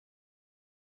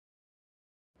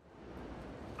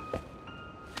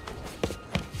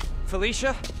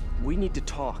Felicia, we need to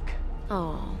talk.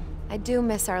 Oh, I do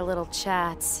miss our little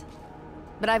chats.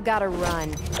 But I've got to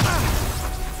run.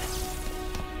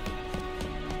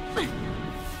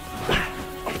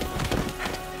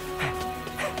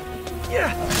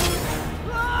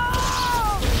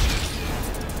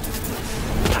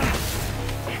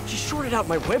 She shorted out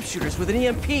my web shooters with an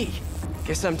EMP.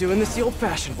 Guess I'm doing this the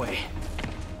old-fashioned way.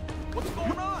 What's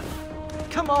going on?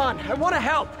 Come on, I want to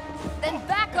help! Then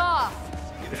back off!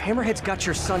 If Hammerhead's got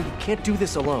your son, you can't do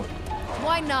this alone.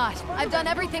 Why not? I've done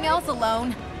everything else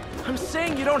alone. I'm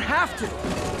saying you don't have to.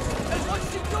 Hey, what's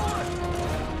she doing?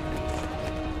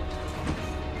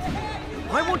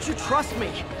 Why won't you trust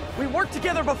me? We worked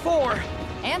together before.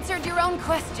 Answered your own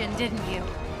question, didn't you?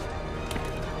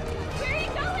 Where are you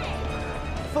going?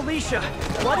 Felicia,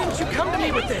 why didn't you come to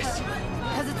me with this?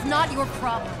 Because it's not your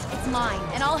problem. It's mine,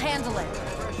 and I'll handle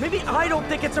it. Maybe I don't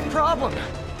think it's a problem.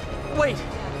 Wait,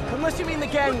 unless you mean the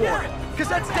gang war, because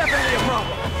that's definitely a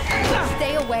problem.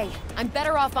 Stay away. I'm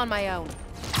better off on my own.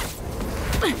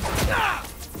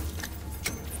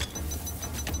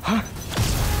 Huh?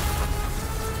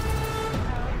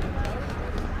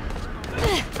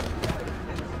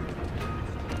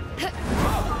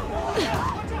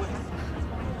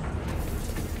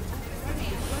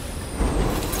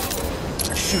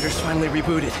 Shooter's finally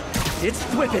rebooted. It's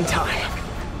whipping time.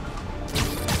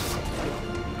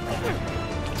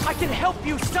 I can help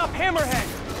you stop Hammerhead!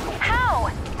 How?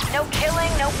 No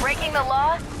killing, no breaking the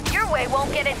law? Your way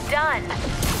won't get it done.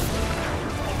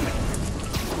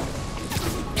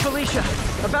 Felicia,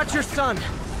 about your son.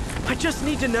 I just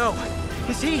need to know.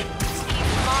 Is he... He's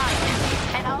mine,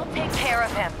 and I'll take care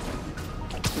of him.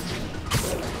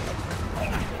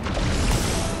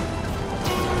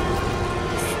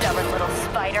 Stubborn little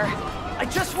spider. I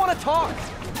just want to talk!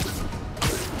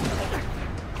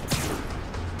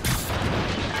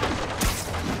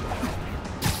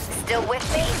 Still with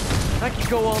me? I could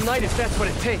go all night if that's what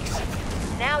it takes.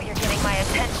 Now you're getting my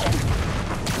attention.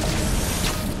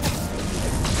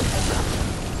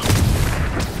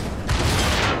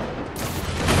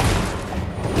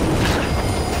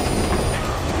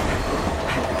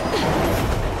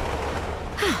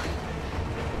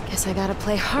 Guess I gotta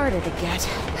play harder to get.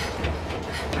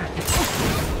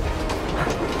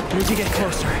 Need to get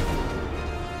closer.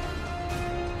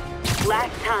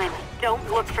 Last time, don't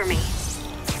look for me.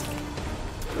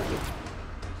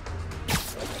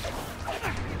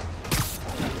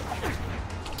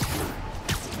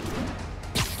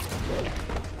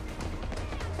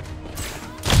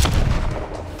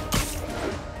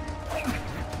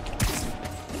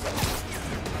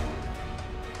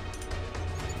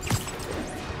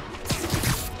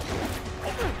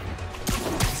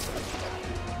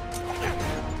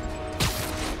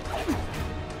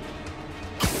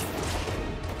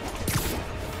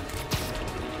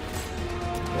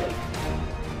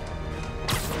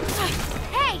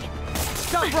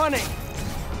 Stop running!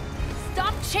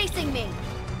 Stop chasing me!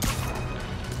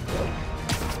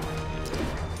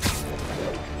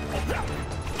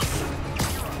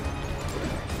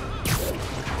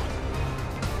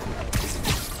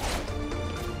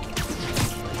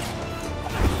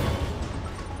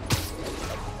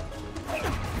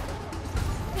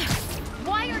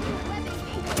 Why are you letting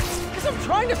me? Because I'm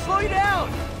trying to slow you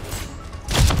down!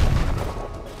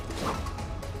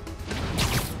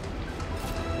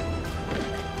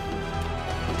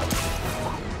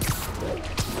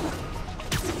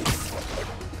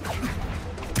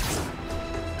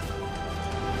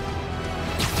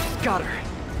 Got her.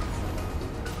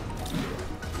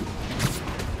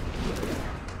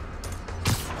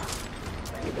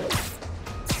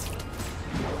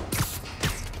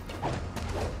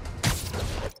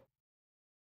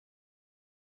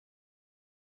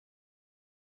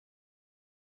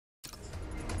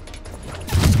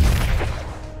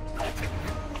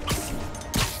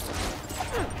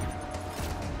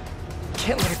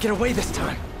 Can't let her get away this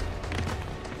time.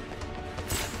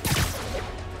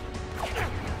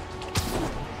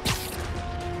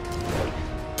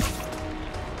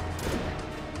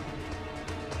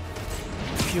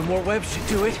 A few more webs should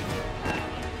do it.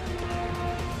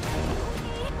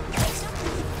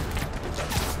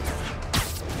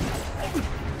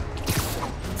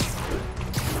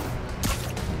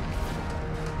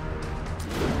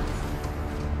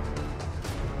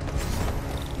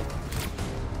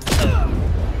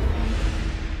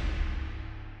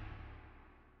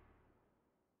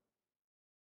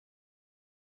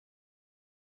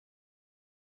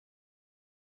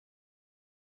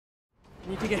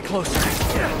 Need to get closer.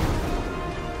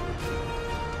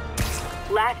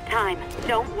 Last time,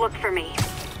 don't look for me.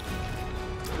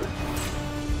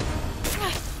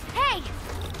 Hey!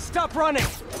 Stop running!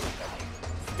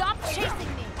 Stop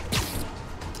chasing me!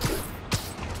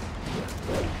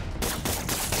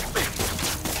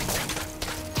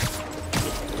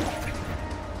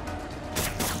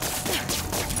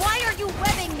 Why are you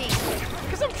webbing me?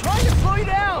 Because I'm trying to slow you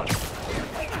down!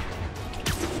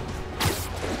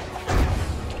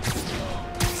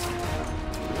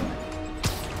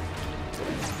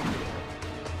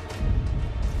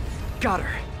 Got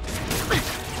her.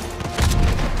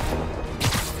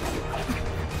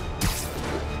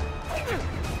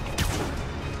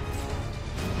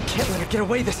 Can't let her get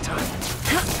away this time.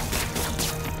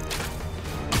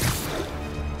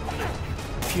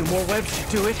 A few more webs should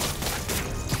do it.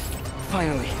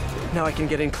 Finally, now I can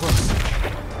get in close.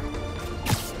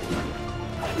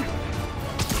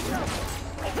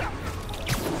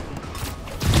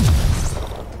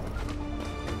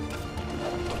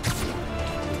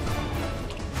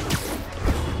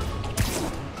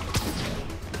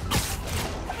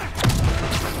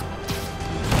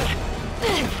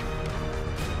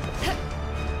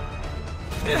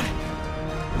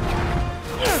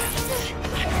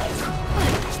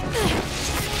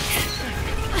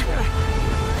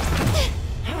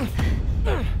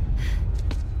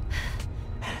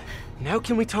 Now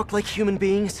can we talk like human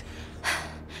beings?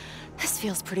 This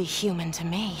feels pretty human to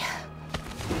me.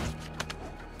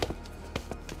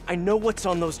 I know what's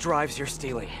on those drives you're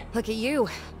stealing. Look at you,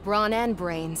 brawn and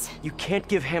brains. You can't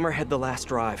give Hammerhead the last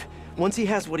drive. Once he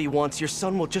has what he wants, your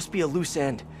son will just be a loose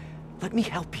end. Let me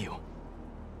help you.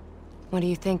 What are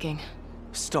you thinking?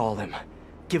 Stall him.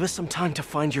 Give us some time to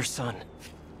find your son.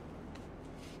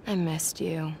 I missed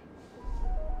you.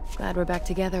 Glad we're back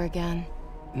together again.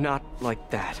 Not like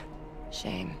that.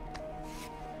 Shame.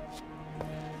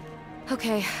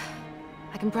 Okay.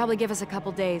 I can probably give us a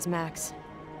couple days, max.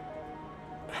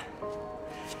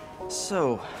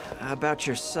 So, about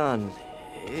your son,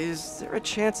 is there a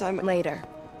chance I'm... Later.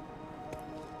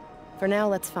 For now,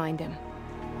 let's find him.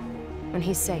 When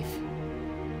he's safe,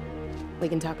 we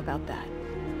can talk about that.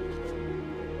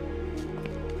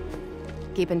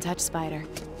 Keep in touch, Spider.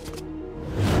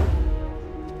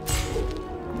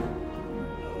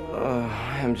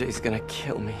 MJ's gonna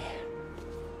kill me.